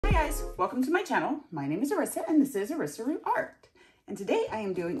guys, welcome to my channel. My name is Arissa and this is Arissa Root Art. And today I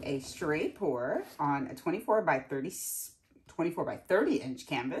am doing a straight pour on a 24 by 30 inch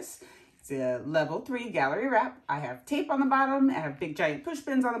canvas. It's a level 3 gallery wrap. I have tape on the bottom, I have big giant push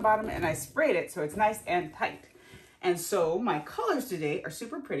pins on the bottom, and I sprayed it so it's nice and tight. And so my colors today are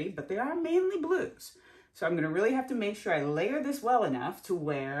super pretty, but they are mainly blues. So I'm gonna really have to make sure I layer this well enough to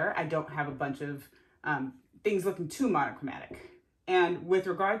where I don't have a bunch of things looking too monochromatic. And with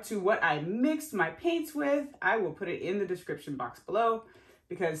regard to what I mixed my paints with, I will put it in the description box below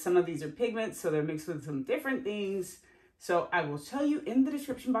because some of these are pigments, so they're mixed with some different things. So I will tell you in the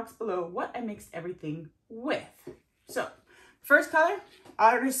description box below what I mixed everything with. So first color,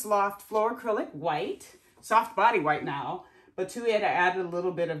 Artist Loft Floor Acrylic White, soft body white now, but to it I added a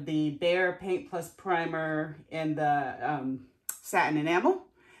little bit of the Behr Paint Plus Primer in the Satin Enamel.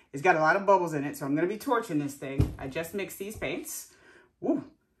 It's got a lot of bubbles in it, so I'm going to be torching this thing. I just mixed these paints. Ooh.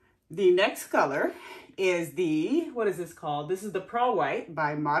 The next color is the, what is this called? This is the Pearl White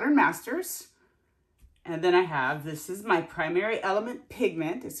by Modern Masters. And then I have, this is my primary element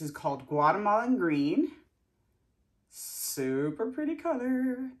pigment. This is called Guatemalan Green. Super pretty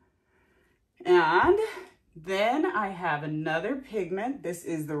color. And then I have another pigment. This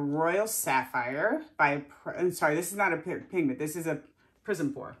is the Royal Sapphire by, I'm sorry, this is not a pigment. This is a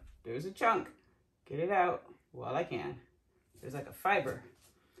Prizm Pours. There's a chunk. Get it out while I can. There's like a fiber.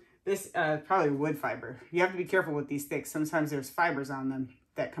 This probably wood fiber. You have to be careful with these sticks. Sometimes there's fibers on them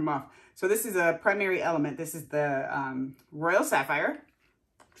that come off. So this is a primary element. This is the Royal Sapphire.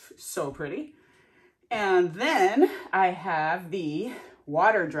 So pretty. And then I have the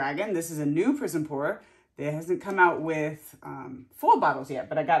Water Dragon. This is a new Prizm Pours. It hasn't come out with full bottles yet,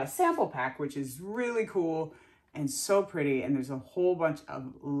 but I got a sample pack, which is really cool and so pretty. And there's a whole bunch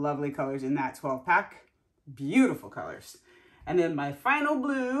of lovely colors in that 12 pack. Beautiful colors. And then my final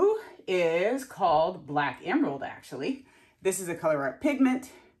blue is called Black Emerald, actually. This is a ColourArte pigment,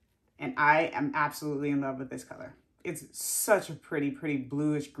 and I am absolutely in love with this color. It's such a pretty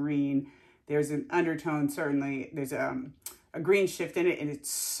bluish green. There's an undertone, certainly. There's a green shift in it, and it's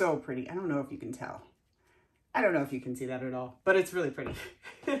so pretty. I don't know if you can tell. I don't know if you can see that at all, but it's really pretty.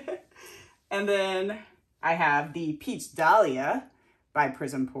 And then I have the Peach Dalia by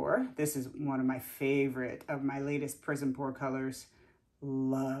Prizm Pours. This is one of my favorite of my latest Prizm Pours colors.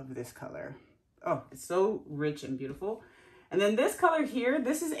 Love this color. Oh, it's so rich and beautiful. And then this color here,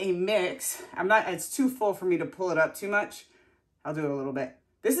 this is a mix. It's too full for me to pull it up too much. I'll do it a little bit.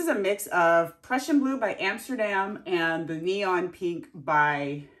 This is a mix of Prussian Blue by Amsterdam and the Neon Pink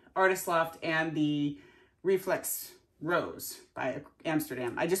by Artist Loft and the Reflex Rose by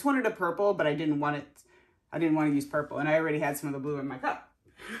Amsterdam. I just wanted a purple, but I didn't want to use purple, and I already had some of the blue in my cup.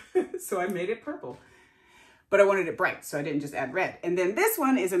 So I made it purple. But I wanted it bright, so I didn't just add red. And then this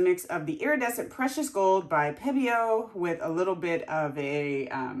one is a mix of the Iridescent Precious Gold by Pebeo with a little bit of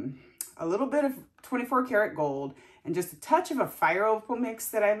 24 karat gold and just a touch of a fire opal mix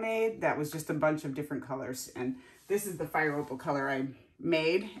that I made that was just a bunch of different colors. And this is the fire opal color I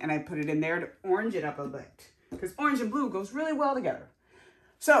made, and I put it in there to orange it up a bit because orange and blue goes really well together.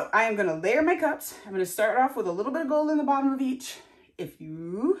 So I am going to layer my cups. I'm going to start off with a little bit of gold in the bottom of each. I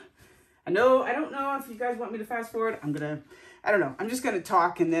don't know if you guys want me to fast forward. I don't know. I'm just going to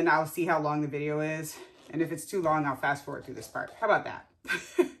talk and then I'll see how long the video is. And if it's too long, I'll fast forward through this part. How about that?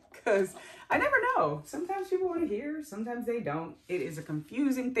 Because I never know. Sometimes people want to hear, sometimes they don't. It is a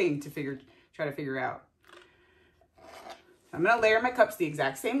confusing thing to try to figure out. I'm going to layer my cups the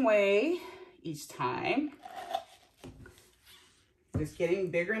exact same way each time. Just getting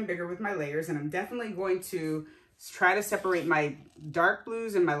bigger and bigger with my layers, and I'm definitely going to try to separate my dark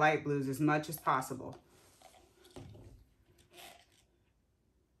blues and my light blues as much as possible.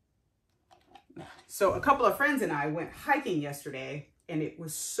 So a couple of friends and I went hiking yesterday, and it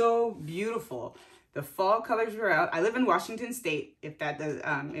was so beautiful. The fall colors were out. I live in Washington State, if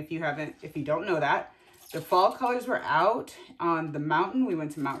you don't know that. The fall colors were out on the mountain. We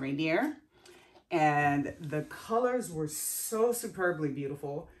went to Mount Rainier. And the colors were so superbly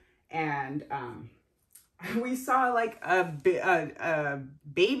beautiful. And we saw like a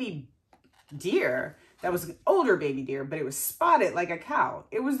baby deer that was an older baby deer, but it was spotted like a cow.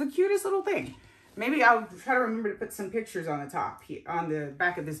 It was the cutest little thing. Maybe I'll try to remember to put some pictures on the top here, on the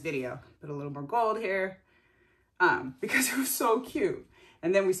back of this video. Put a little more gold here because it was so cute.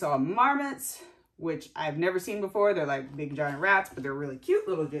 And then we saw marmots, which I've never seen before. They're like big giant rats, but they're really cute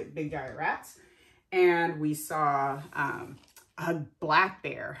little big giant rats. And we saw a black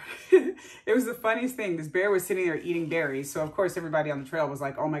bear. It was the funniest thing. This bear was sitting there eating berries. So of course everybody on the trail was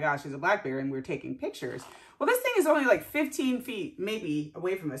like, oh my gosh, there's a black bear, and we were taking pictures. Well, this thing is only like 15 feet maybe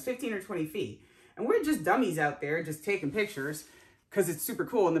away from us, 15 or 20 feet. And we're just dummies out there just taking pictures because it's super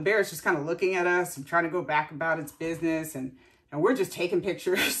cool. And the bear is just kind of looking at us and trying to go back about its business. And we're just taking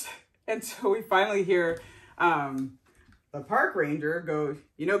pictures. And so we finally hear the park ranger go,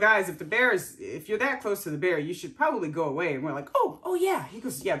 you know, guys, if you're that close to the bear, you should probably go away. And we're like, oh yeah. He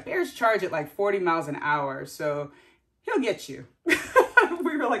goes, yeah, bears charge at like 40 miles an hour. So he'll get you.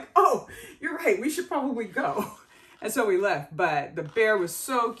 We were like, oh, you're right. We should probably go. And so we left. But the bear was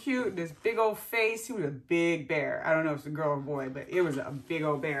so cute. This big old face. He was a big bear. I don't know if it's a girl or boy, but it was a big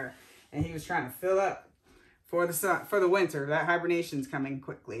old bear. And he was trying to fill up for the winter. That hibernation's coming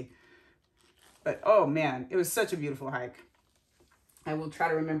quickly. But oh man, it was such a beautiful hike. I will try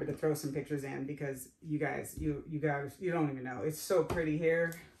to remember to throw some pictures in because you guys, you don't even know. It's so pretty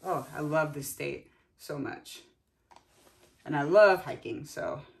here. Oh, I love this state so much. And I love hiking,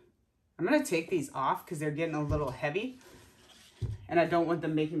 so I'm gonna take these off because they're getting a little heavy. And I don't want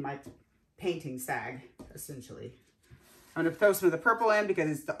them making my painting sag, essentially. I'm gonna throw some of the purple in because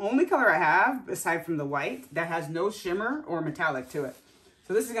it's the only color I have, aside from the white, that has no shimmer or metallic to it.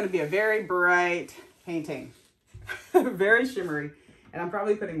 So this is gonna be a very bright painting, very shimmery. And I'm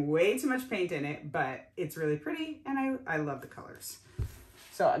probably putting way too much paint in it, but it's really pretty and I love the colors.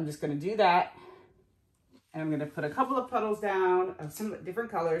 So I'm just gonna do that. And I'm gonna put a couple of puddles down of some different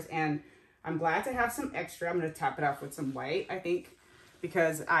colors, and I'm glad to have some extra. I'm gonna top it off with some white, I think,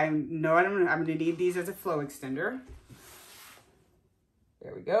 because I know I'm gonna need these as a flow extender.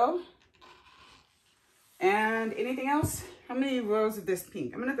 There we go. And anything else? How many rows of this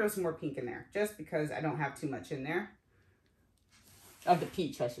pink? I'm gonna throw some more pink in there, just because I don't have too much in there. Of the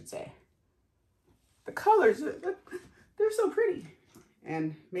peach, I should say. The colors, they're so pretty.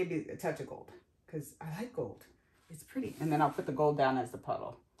 And maybe a touch of gold, because I like gold. It's pretty. And then I'll put the gold down as the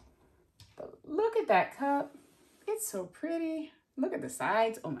puddle. But look at that cup. It's so pretty. Look at the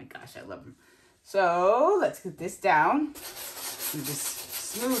sides. Oh my gosh, I love them. So let's put this down. And just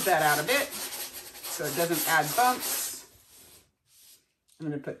smooth that out a bit so it doesn't add bumps. I'm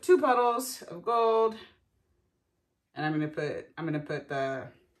gonna put 2 puddles of gold. And I'm gonna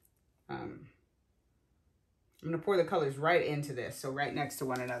pour the colors right into this, so right next to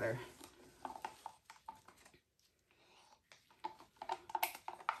one another.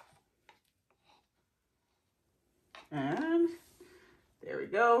 And there we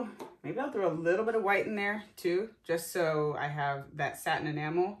go. Maybe I'll throw a little bit of white in there too, just so I have that satin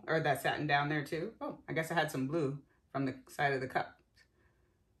enamel, or that satin down there too. Oh, I guess I had some blue from the side of the cup.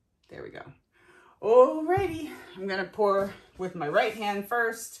 There we go. Alrighty, I'm gonna pour with my right hand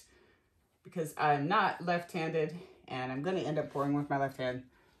first because I'm not left-handed, and I'm gonna end up pouring with my left hand,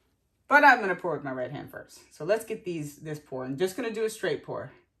 but I'm gonna pour with my right hand first. So let's get this pour. I'm just gonna do a straight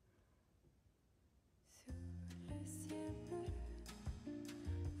pour.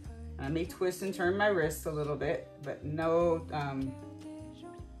 I may twist and turn my wrist a little bit, but no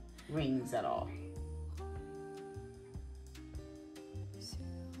rings at all.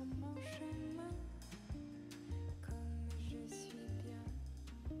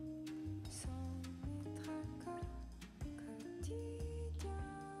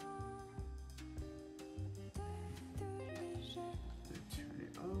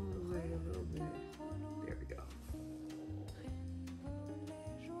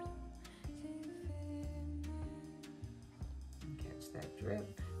 That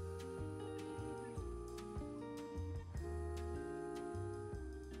drip.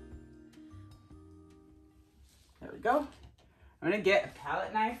 There we go. I'm gonna get a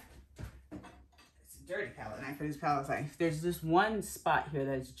palette knife. It's a dirty palette knife, but it's a palette knife. There's this one spot here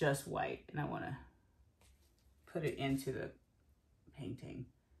that's just white, and I wanna put it into the painting.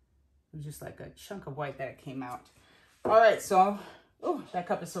 It was just like a chunk of white that came out. All right, so, oh, that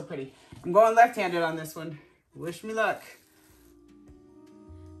cup is so pretty. I'm going left-handed on this one. Wish me luck.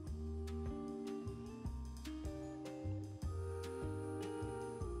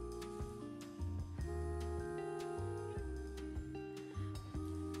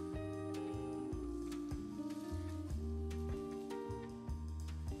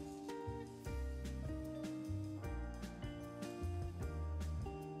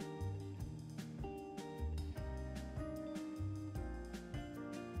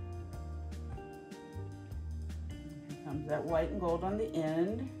 Comes that white and gold on the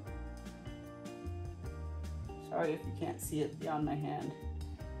end. Sorry if you can't see it beyond my hand.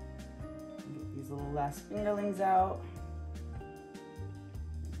 Get these little last fingerlings out.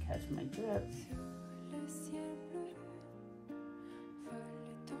 Catch my drip.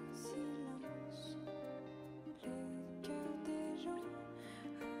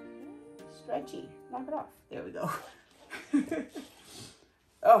 stretchy. Knock it off. There we go.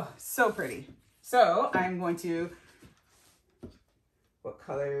 Oh, so pretty. So I'm going to, what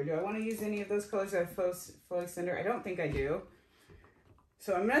color? Do I want to use any of those colors that have flow extender? I don't think I do.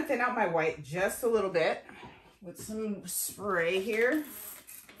 So I'm going to thin out my white just a little bit with some spray here.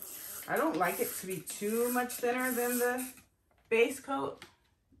 I don't like it to be too much thinner than the base coat,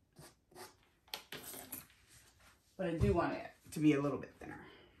 but I do want it to be a little bit thinner.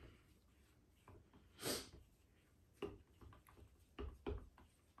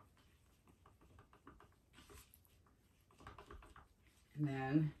 And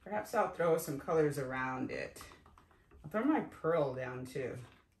then perhaps I'll throw some colors around it. I'll throw my pearl down too.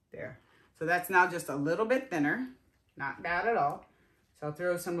 There. So that's now just a little bit thinner. Not bad at all. So I'll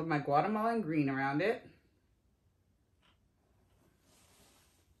throw some of my Guatemalan green around it.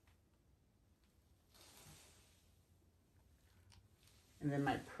 And then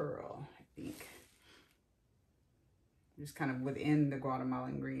my pearl, I think. Just kind of within the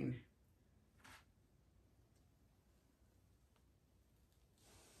Guatemalan green.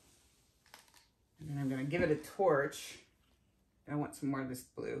 And then I'm going to give it a torch. I want some more of this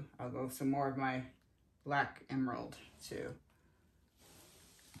blue. I'll go some more of my black emerald too.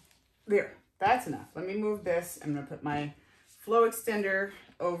 There, that's enough. Let me move this. I'm going to put my flow extender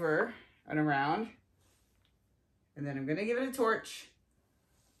over and around. And then I'm going to give it a torch.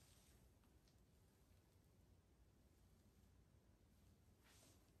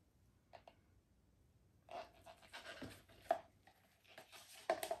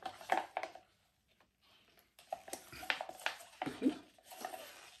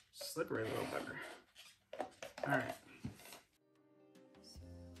 Slippery little bugger. All right.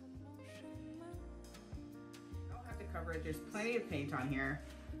 I don't have to cover it. There's plenty of paint on here,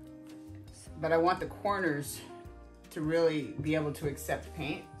 but I want the corners to really be able to accept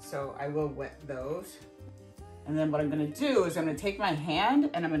paint, so I will wet those. And then what I'm going to do is I'm going to take my hand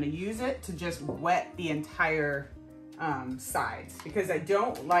and I'm going to use it to just wet the entire sides, because I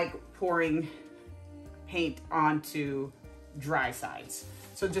don't like pouring paint onto dry sides.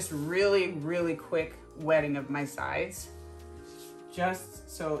 So just really, really quick wetting of my sides, just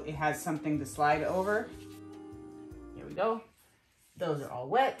so it has something to slide over. Here we go. Those are all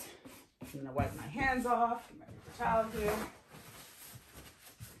wet. I'm gonna wipe my hands off, get my paper towel here.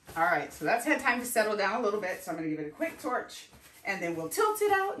 All right, so that's had time to settle down a little bit, so I'm gonna give it a quick torch, and then we'll tilt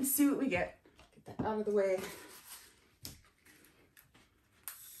it out and see what we get. Get that out of the way.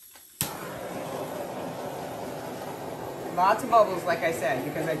 Lots of bubbles, like I said,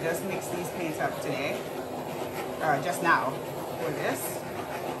 because I just mixed these paints up today, just now for this.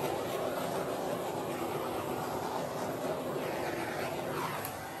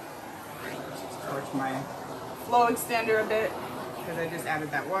 Just torch my flow extender a bit because I just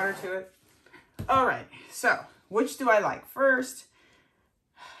added that water to it. All right, so which do I like first?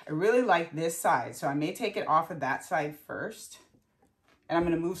 I really like this side, so I may take it off of that side first. And I'm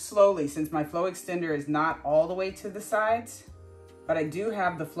going to move slowly since my flow extender is not all the way to the sides, but I do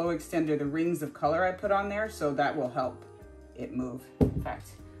have the flow extender, the rings of color I put on there, so that will help it move. In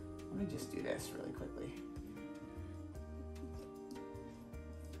fact, let me just do this really quickly.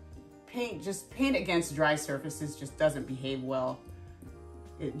 Paint against dry surfaces just doesn't behave well.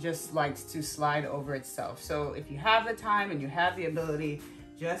 It just likes to slide over itself. So if you have the time and you have the ability,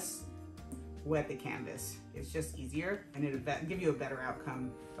 just wet the canvas. It's just easier, and it'll give you a better outcome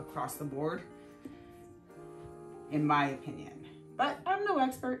across the board, in my opinion. But I'm no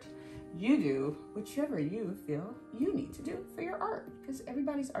expert. You do whichever you feel you need to do for your art, because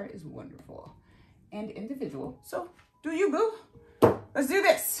everybody's art is wonderful and individual. So do you, boo? Let's do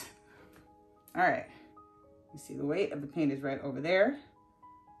this. All right. You see the weight of the paint is right over there.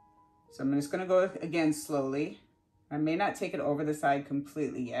 So I'm just gonna go again slowly. I may not take it over the side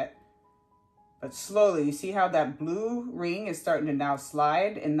completely yet, but slowly. You see how that blue ring is starting to now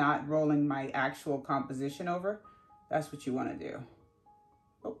slide and not rolling my actual composition over? That's what you want to do.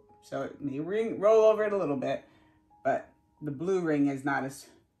 Oh, so it may roll over it a little bit, but the blue ring is not as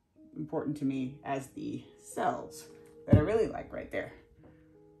important to me as the cells that I really like right there.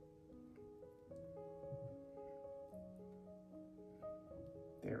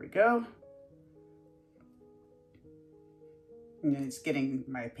 There we go. And then it's getting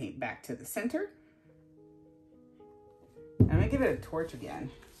my paint back to the center. I'm gonna give it a torch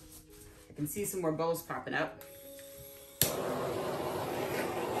again. I can see some more bubbles popping up. Here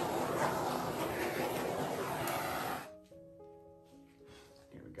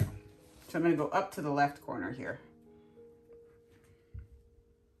we go. So I'm gonna go up to the left corner here.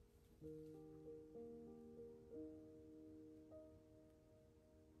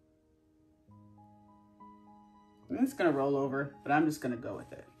 And it's gonna roll over, but I'm just gonna go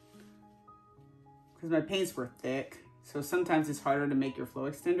with it. Because my paints were thick, so sometimes it's harder to make your flow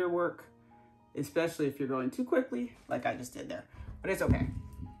extender work, especially if you're going too quickly, like I just did there. But it's okay.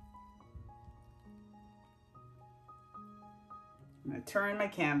 I'm gonna turn my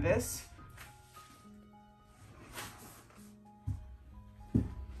canvas.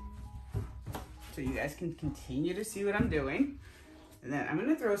 So you guys can continue to see what I'm doing. And then I'm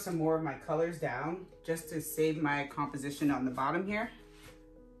gonna throw some more of my colors down just to save my composition on the bottom here.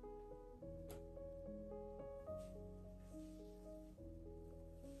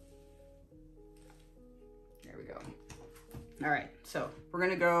 There we go. All right, so I'm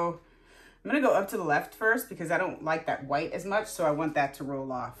gonna go up to the left first because I don't like that white as much, so I want that to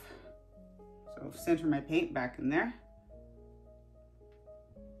roll off. So center my paint back in there.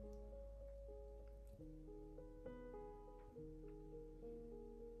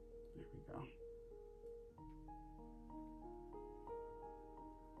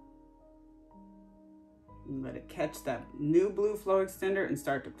 And let it catch that new blue flow extender and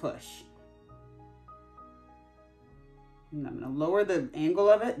start to push. And I'm gonna lower the angle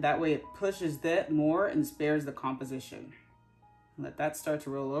of it, that way it pushes that more and spares the composition. Let that start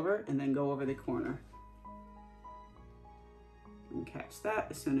to roll over and then go over the corner. And catch that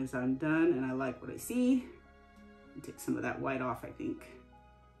as soon as I'm done and I like what I see. And take some of that white off, I think.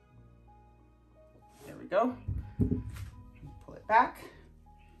 There we go. Pull it back.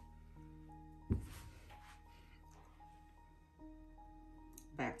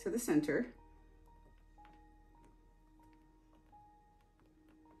 Back to the center.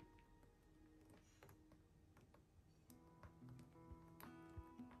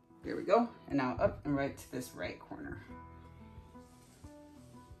 There we go. And now up and right to this right corner.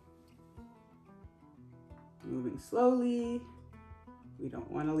 Moving slowly. We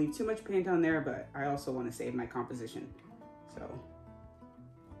don't want to leave too much paint on there, but I also want to save my composition. So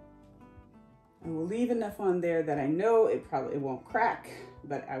I will leave enough on there that I know it won't crack,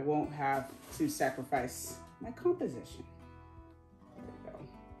 but I won't have to sacrifice my composition. There we go.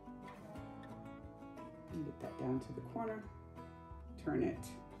 And get that down to the corner. Turn it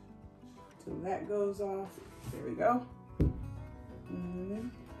till that goes off. There we go.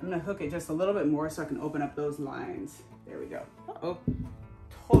 I'm gonna hook it just a little bit more so I can open up those lines. There we go. Uh-oh,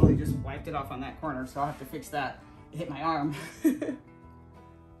 totally just wiped it off on that corner, so I'll have to fix that. It hit my arm.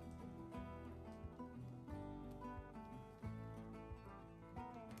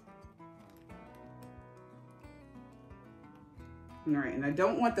 All right, and I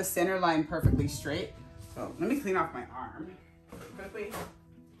don't want the center line perfectly straight, so let me clean off my arm quickly.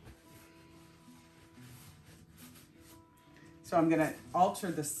 So I'm gonna alter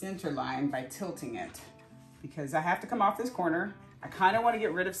the center line by tilting it because I have to come off this corner. I kind of want to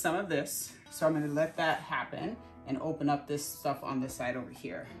get rid of some of this, so I'm gonna let that happen and open up this stuff on this side over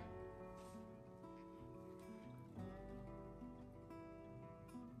here.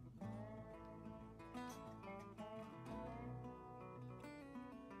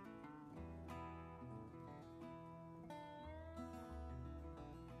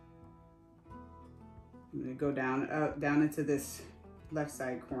 I'm gonna go down into this left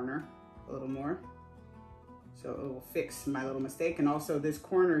side corner a little more. So it will fix my little mistake. And also this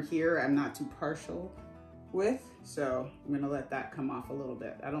corner here, I'm not too partial with. So I'm gonna let that come off a little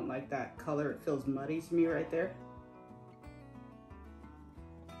bit. I don't like that color. It feels muddy to me right there.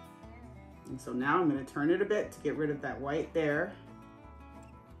 And so now I'm gonna turn it a bit to get rid of that white there.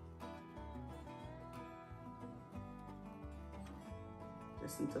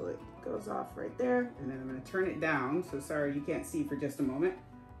 Just until it goes off right there. And then I'm gonna turn it down. So sorry, you can't see for just a moment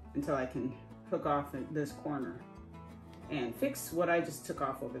until I can hook off this corner and fix what I just took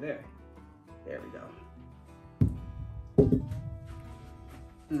off over there. There we go.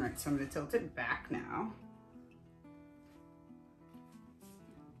 All right, so I'm gonna tilt it back now.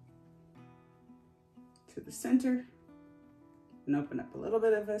 To the center and open up a little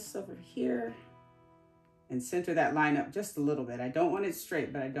bit of this over here. And center that line up just a little bit. I don't want it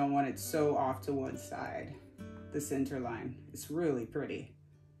straight, but I don't want it so off to one side. The center line, it's really pretty.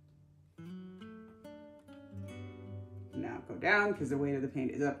 Now go down because the weight of the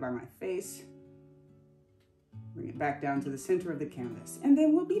paint is up by my face. Bring it back down to the center of the canvas and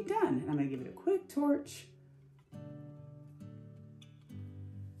then we'll be done. And I'm gonna give it a quick torch.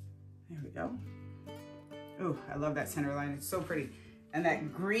 There we go. Oh, I love that center line, it's so pretty. And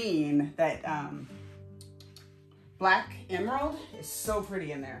that green, that black emerald is so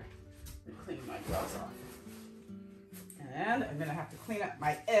pretty in there. I'm gonna clean my gloves off. And I'm gonna have to clean up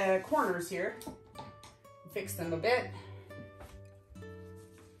my corners here. Fix them a bit.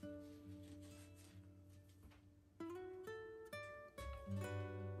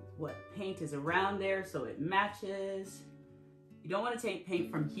 what paint is around there so it matches. You don't want to take paint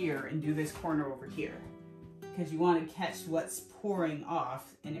from here and do this corner over here, because you want to catch what's pouring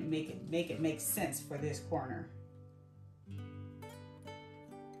off and make it make sense for this corner.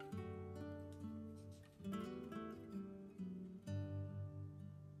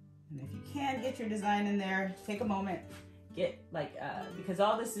 And if you can get your design in there, take a moment, get like, because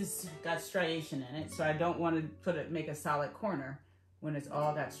all this is got striation in it, so I don't want to make a solid corner when it's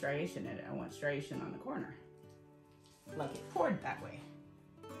all got striation in it. I want striation on the corner, like it poured that way.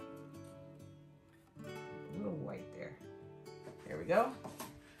 A little white there. There we go.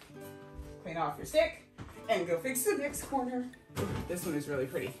 Clean off your stick and go fix the next corner. This one is really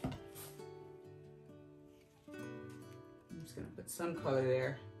pretty. I'm just gonna put some color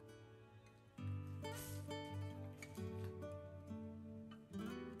there.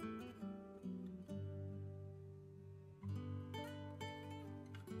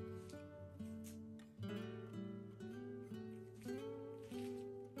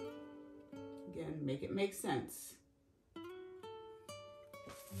 Again, make it make sense.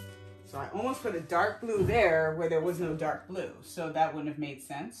 So I almost put a dark blue there where there was no dark blue, so that wouldn't have made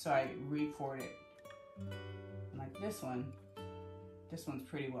sense, so I re-poured it. Like this one's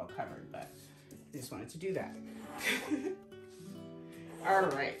pretty well covered, but I just wanted to do that. All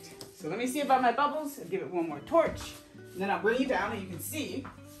right, so let me see about my bubbles. I'll give it one more torch, and then I'll bring you down and you can see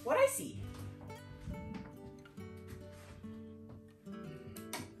what I see.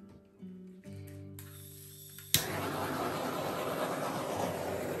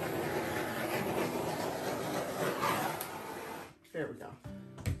 There we go.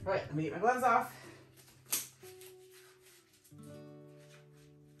 All right, let me get my gloves off.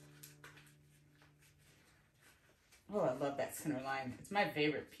 Oh, I love that center line. It's my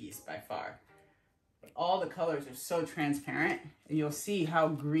favorite piece by far. But all the colors are so transparent, and you'll see how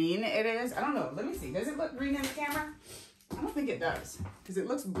green it is. I don't know, let me see. Does it look green in the camera? I don't think it does, because it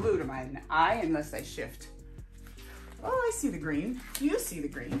looks blue to my eye unless I shift. Oh, I see the green. You see the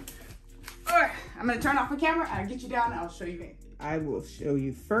green. All right, I'm gonna turn off my camera. I'll get you down. I'll show you. I will show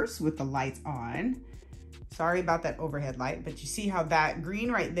you first with the lights on. Sorry about that overhead light, but you see how that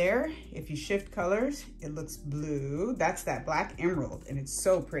green right there, if you shift colors, it looks blue. That's that black emerald, and it's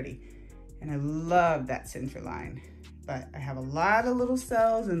so pretty. And I love that center line. But I have a lot of little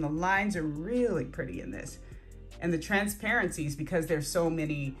cells, and the lines are really pretty in this. And the transparencies, because there's so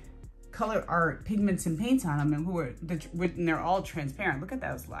many ColourArte pigments and paints on them, and they're all transparent. Look at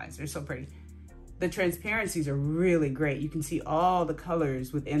those lines, they're so pretty. The transparencies are really great. You can see all the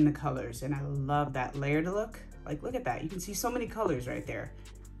colors within the colors, and I love that layered look. Like, look at that. You can see so many colors right there.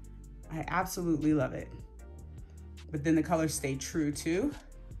 I absolutely love it. But then the colors stay true too.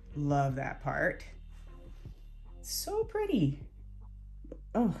 Love that part. So pretty.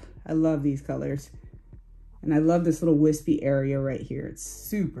 Oh, I love these colors. And I love this little wispy area right here. It's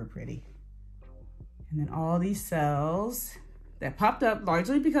super pretty. And then all these cells that popped up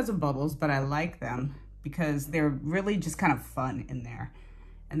largely because of bubbles, but I like them because they're really just kind of fun in there.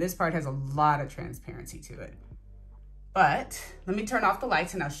 And this part has a lot of transparency to it. But let me turn off the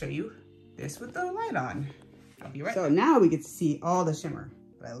lights and I'll show you this with the light on. I'll be right back. So now we get to see all the shimmer.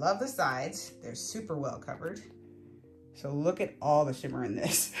 But I love the sides. They're super well covered. So look at all the shimmer in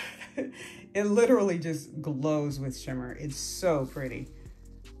this. It literally just glows with shimmer. It's so pretty.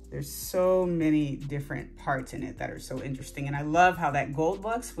 There's so many different parts in it that are so interesting. And I love how that gold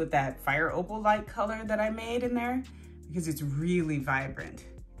looks with that fire opal-like color that I made in there, because it's really vibrant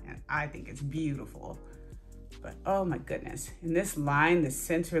and I think it's beautiful. But oh my goodness, in this line, the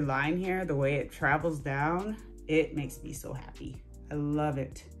center line here, the way it travels down, it makes me so happy. I love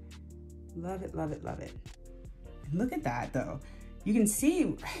it. Love it, love it, love it. And look at that though. You can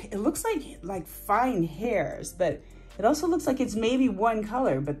see, it looks like fine hairs, but it also looks like it's maybe one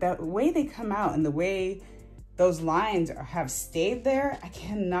color, but that way they come out and the way those lines have stayed there, I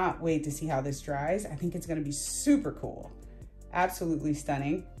cannot wait to see how this dries. I think it's gonna be super cool. Absolutely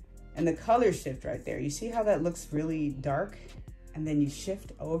stunning. And the color shift right there, you see how that looks really dark? And then you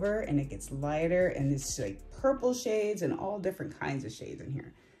shift over and it gets lighter, and it's like purple shades and all different kinds of shades in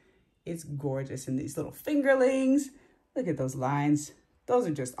here. It's gorgeous. And these little fingerlings, look at those lines. Those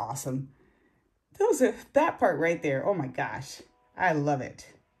are just awesome. That part right there, oh my gosh, I love it.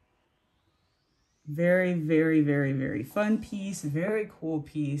 Very, very, very, very fun piece, very cool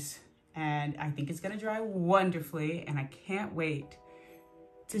piece. And I think it's gonna dry wonderfully, and I can't wait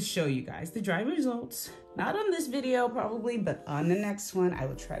to show you guys the dry results. Not on this video probably, but on the next one, I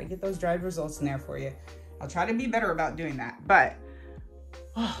will try to get those dry results in there for you. I'll try to be better about doing that, but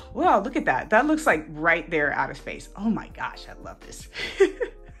oh, wow, look at that. That looks like right there out of space. Oh my gosh, I love this.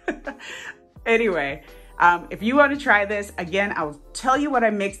 Anyway, if you want to try this, again, I'll tell you what I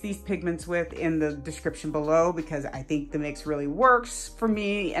mix these pigments with in the description below, because I think the mix really works for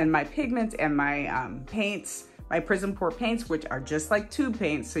me and my pigments and my paints, my Prizm Pour paints, which are just like tube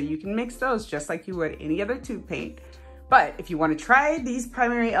paints. So you can mix those just like you would any other tube paint. But if you want to try these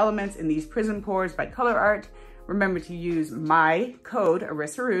primary elements in these Prizm Pours by ColourArte, remember to use my code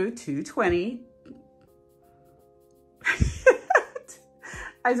Arisaroo220.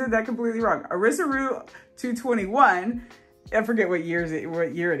 I said that completely wrong. Arisaroo221. I forget what year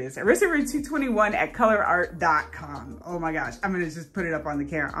it is. Arisaroo221 at ColourArte.com. Oh my gosh, I'm gonna just put it up on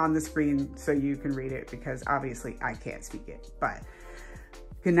the screen so you can read it, because obviously I can't speak it. But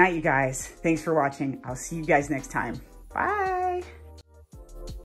good night, you guys. Thanks for watching. I'll see you guys next time. Bye.